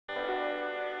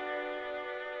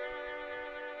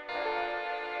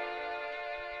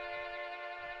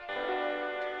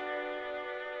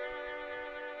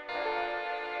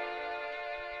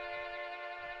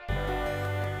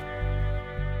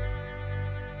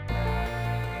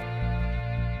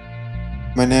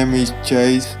My name is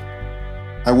Jase.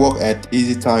 I work at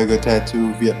Easy Tiger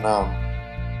Tattoo, Vietnam.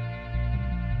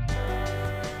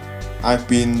 I've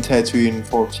been tattooing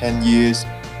for 10 years.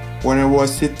 When I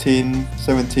was 16,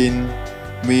 17,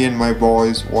 me and my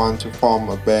boys want to form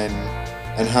a band,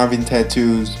 and having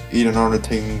tattoos is another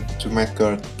thing to make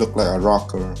us look like a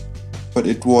rocker. But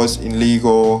it was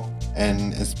illegal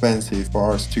and expensive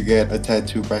for us to get a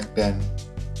tattoo back then.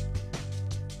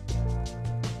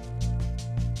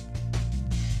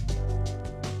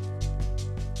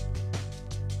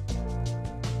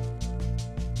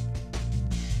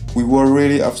 We were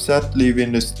really upset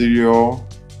leaving the studio.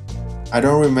 I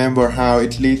don't remember how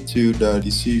it led to the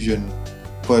decision,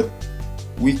 but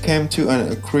we came to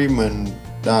an agreement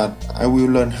that I will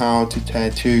learn how to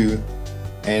tattoo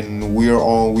and we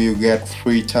all will get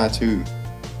free tattoo.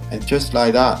 And just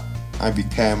like that, I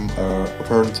became an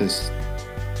apprentice.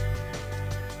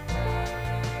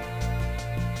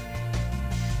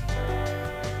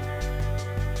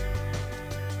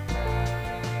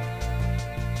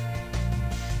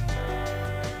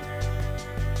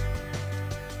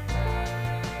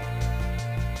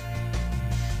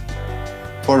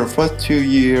 For the first 2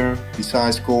 years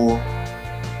besides school,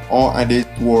 all I did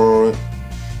was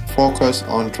focus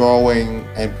on drawing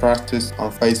and practice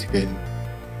on face skin.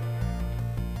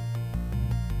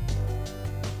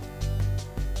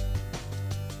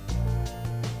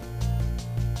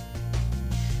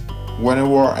 When I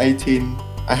was 18,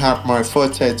 I had my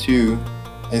first tattoo,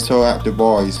 and so had the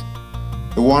boys.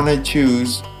 The one I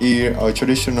choose is a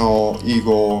traditional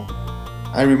eagle.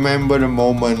 I remember the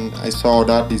moment I saw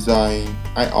that design.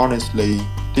 I honestly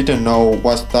didn't know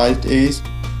what style it is.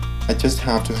 I just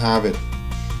have to have it.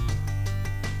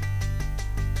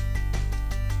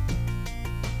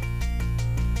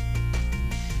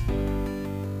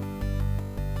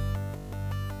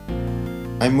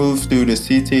 I moved to the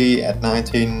city at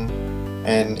 19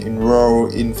 and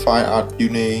enrolled in fine art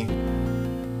uni.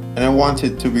 And I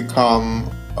wanted to become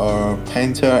a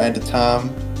painter at the time.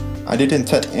 I didn't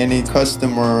take any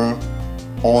customer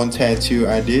on tattoo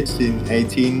I did since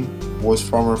 18 was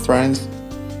from a friend.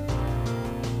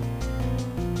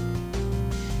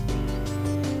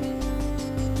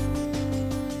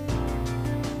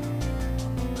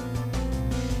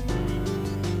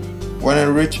 When I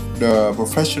reached the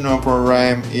professional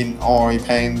program in oil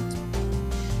paint,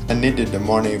 I needed the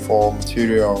money for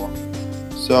material.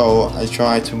 So I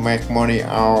tried to make money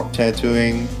out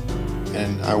tattooing,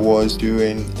 and I was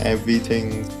doing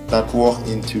everything that walked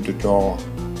into the door.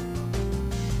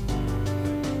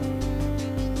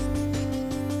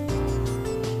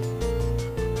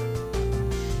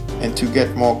 And to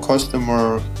get more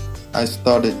customers, I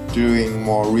started doing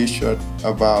more research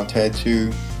about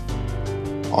tattoo.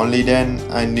 Only then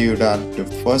I knew that the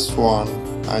first one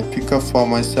I picked up for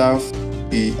myself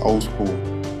is old school.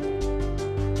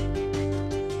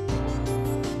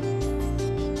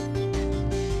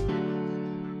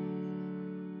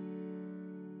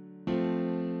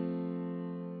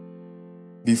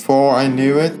 Before I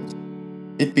knew it,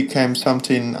 it became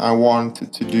something I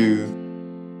wanted to do.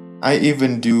 I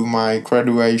even do my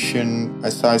graduation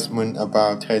assessment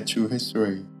about tattoo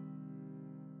history.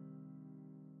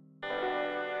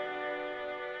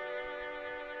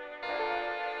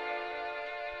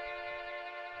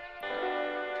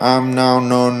 I'm now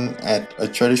known as a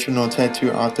traditional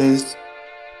tattoo artist.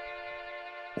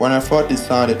 When I first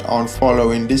decided on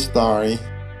following this story,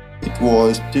 it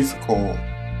was difficult.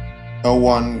 No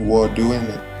one was doing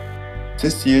it.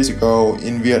 6 years ago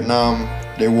in Vietnam,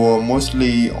 they were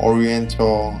mostly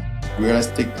Oriental,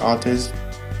 realistic artists.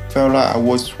 Felt like I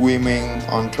was swimming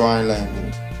on dry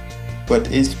land.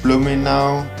 But it's blooming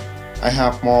now. I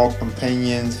have more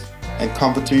companions and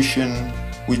competition,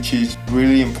 which is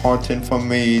really important for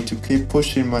me to keep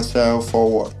pushing myself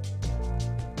forward.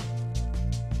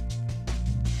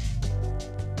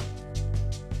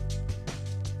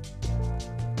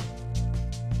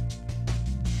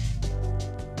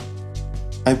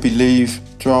 I believe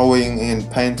drawing and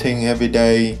painting every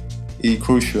day is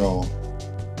crucial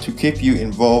to keep you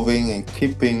evolving and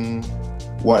keeping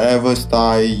whatever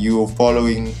style you're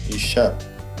following in shape.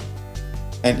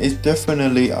 And it's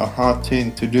definitely a hard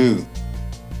thing to do.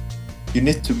 You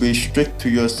need to be strict to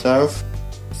yourself,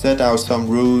 set out some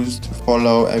rules to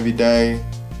follow every day.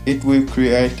 It will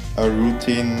create a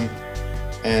routine,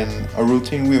 and a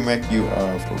routine will make you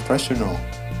a professional.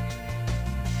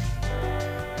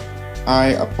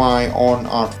 I apply on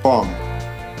art form.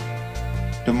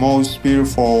 The most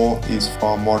beautiful is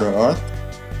from Mother Earth,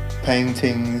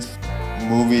 paintings,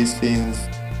 movie scenes,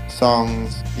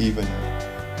 songs even.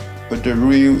 But the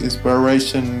real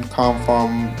inspiration comes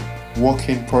from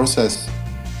working process,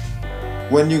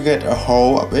 When you get a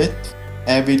hold of it,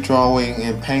 every drawing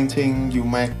and painting you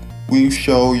make will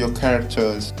show your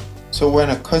characters. So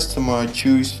when a customer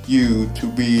chooses you to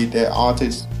be their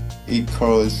artist,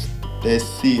 because they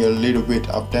see a little bit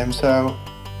of themselves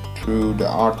through the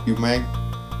art you make.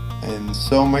 And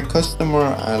so my customer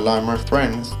are like my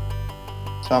friends.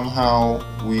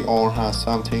 Somehow we all have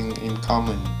something in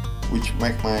common, which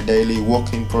make my daily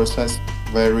working process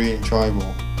very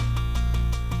enjoyable.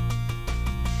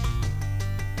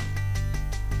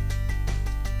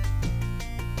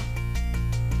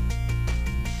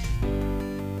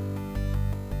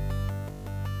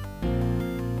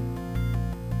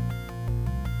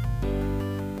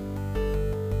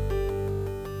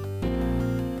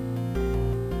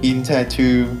 In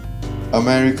tattoo,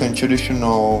 American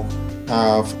traditional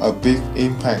have a big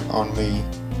impact on me.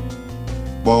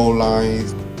 Bold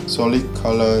lines, solid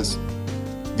colors,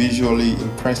 visually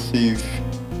impressive.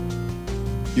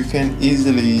 You can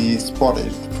easily spot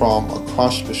it from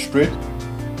across the street.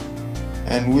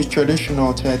 And with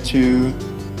traditional tattoo,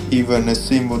 even a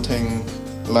simple thing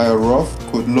like a ruff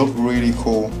could look really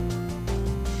cool.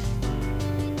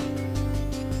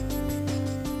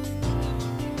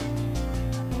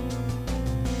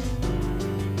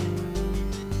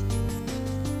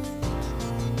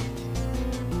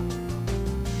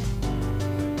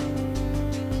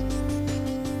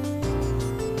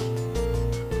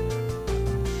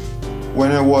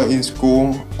 When I was in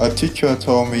school, a teacher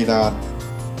told me that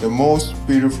the most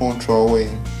beautiful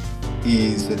drawing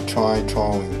is a child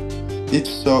drawing. It's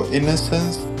so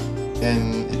innocent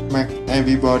and it makes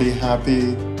everybody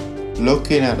happy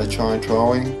looking at a child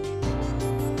drawing.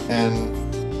 And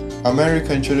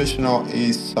American traditional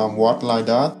is somewhat like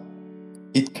that.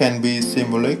 It can be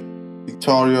symbolic,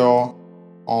 pictorial,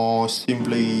 or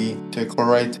simply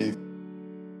decorative.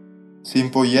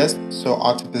 Simple yes, so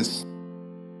artistic.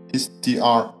 Is the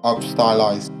art of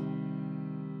stylized.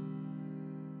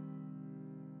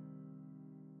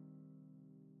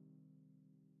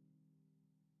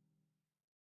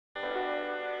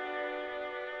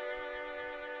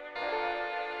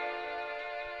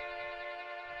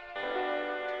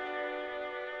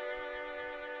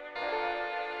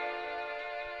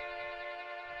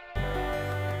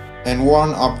 And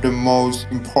one of the most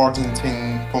important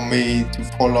things for me to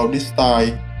follow this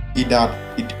style is that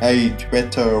it ages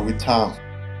better with time.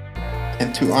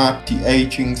 And to add the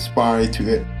aging spiral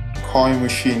to it, coil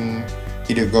machine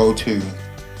is a go-to.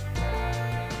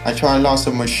 I tried lots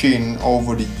of machines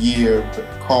over the year, but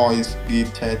coils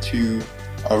give tattoo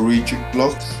a rigid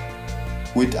look,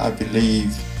 which I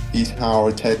believe is how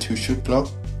a tattoo should look.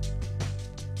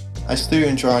 I still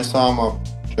enjoy some of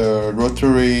the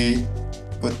rotary,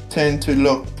 but tend to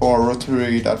look for a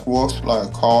rotary that works like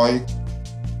a coil.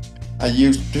 I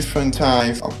use different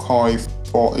types of coil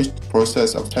for each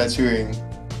process of tattooing: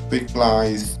 big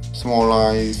lines, small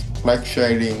lines, black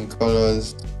shading,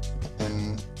 colors,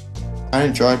 and I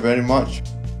enjoy it very much.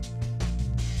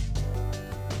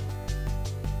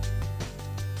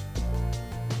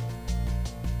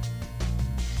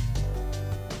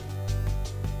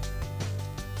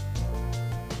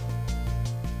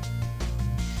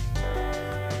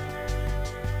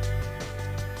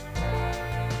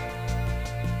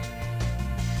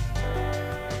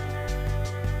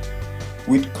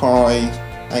 With coil,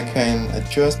 I can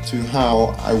adjust to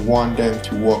how I want them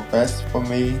to work best for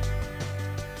me.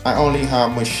 I only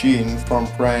have machines from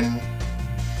brand,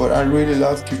 but I really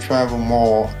love to travel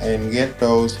more and get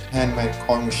those handmade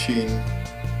coil machines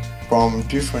from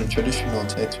different traditional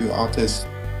tattoo artists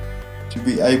to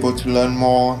be able to learn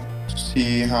more, to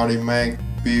see how they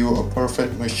build a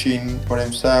perfect machine for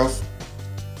themselves.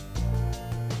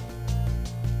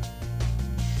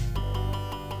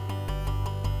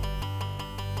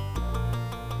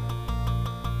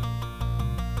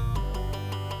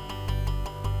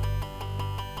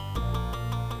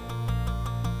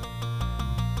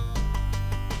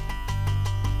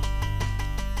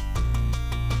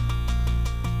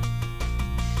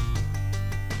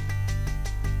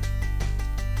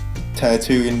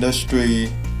 Tattoo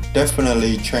industry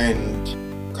definitely changed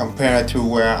compared to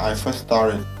where I first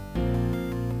started.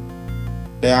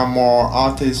 There are more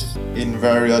artists in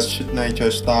various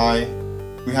signature styles.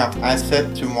 We have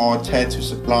access to more tattoo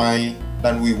supply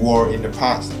than we were in the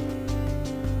past.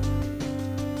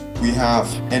 We have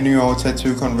annual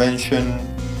tattoo convention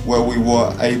where we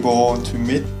were able to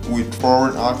meet with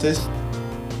foreign artists.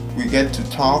 We get to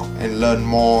talk and learn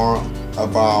more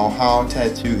about how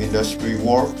tattoo industry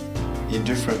works in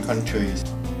different countries,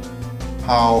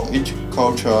 how each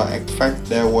culture affects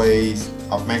their ways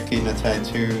of making a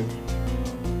tattoo.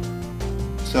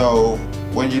 So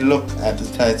when you look at the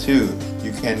tattoo,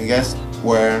 You can guess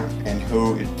where and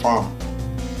who it's from.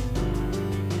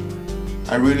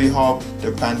 I really hope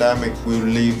the pandemic will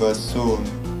leave us soon,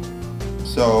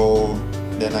 so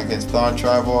then I can start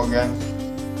travel again.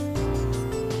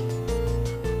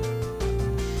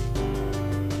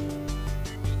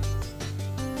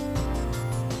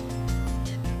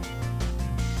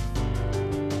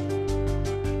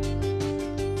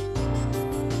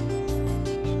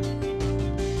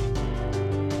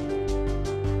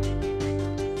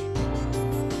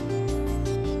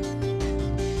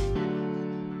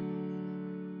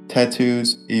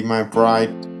 Tattoos is my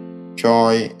pride,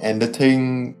 joy, and the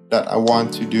thing that I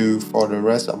want to do for the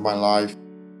rest of my life.